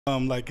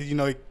Like, you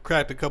know, he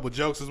cracked a couple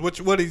jokes.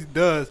 What he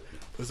does,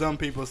 for some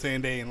people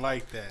saying they ain't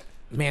like that.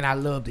 Man, I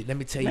loved it. Let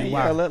me tell you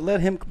why. Yeah,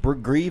 let him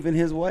grieve in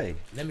his way.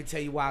 Let me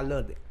tell you why I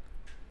loved it.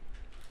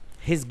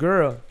 His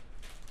girl,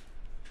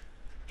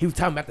 he was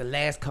talking about the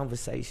last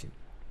conversation.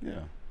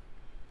 Yeah.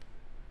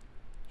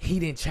 He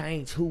didn't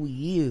change who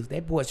he is.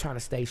 That boy's trying to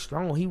stay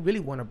strong. He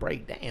really want to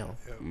break down.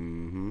 Yep.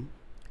 Mm-hmm.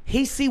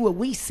 He see what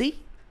we see.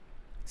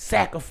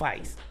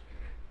 Sacrifice.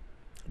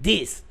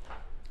 This.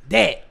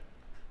 That.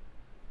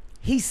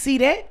 He see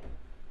that.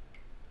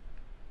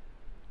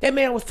 That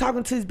man was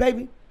talking to his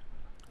baby.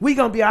 We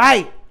gonna be all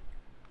right.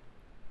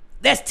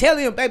 That's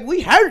telling him, baby,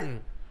 we hurting.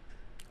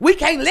 We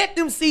can't let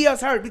them see us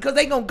hurt because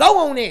they gonna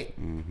go on it.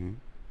 Mm-hmm.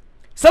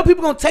 Some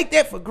people gonna take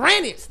that for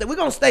granted, that we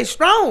gonna stay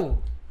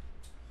strong.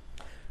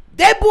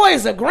 That boy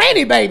is a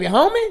granny baby,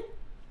 homie.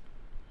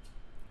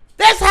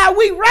 That's how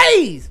we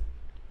raise.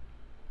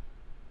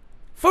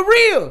 For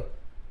real.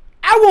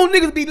 I want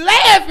niggas to be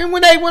laughing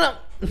when they went up.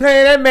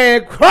 Man, that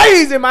man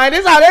crazy, man.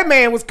 That's how that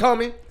man was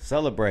coming.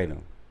 Celebrate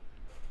him.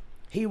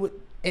 He would,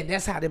 and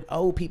that's how them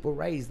old people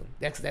raised them.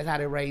 That's how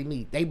they raised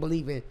me. They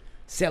believe in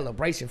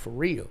celebration for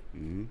real.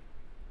 Mm-hmm.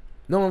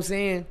 Know what I'm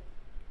saying?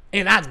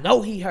 And I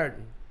know he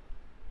hurting.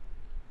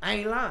 I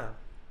ain't lying.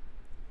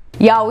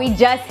 Y'all, we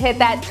just hit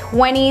that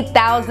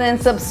 20,000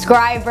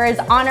 subscribers,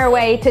 on our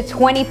way to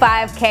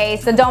 25K.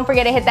 So don't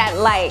forget to hit that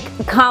like,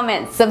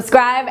 comment,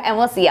 subscribe, and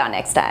we'll see y'all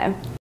next time.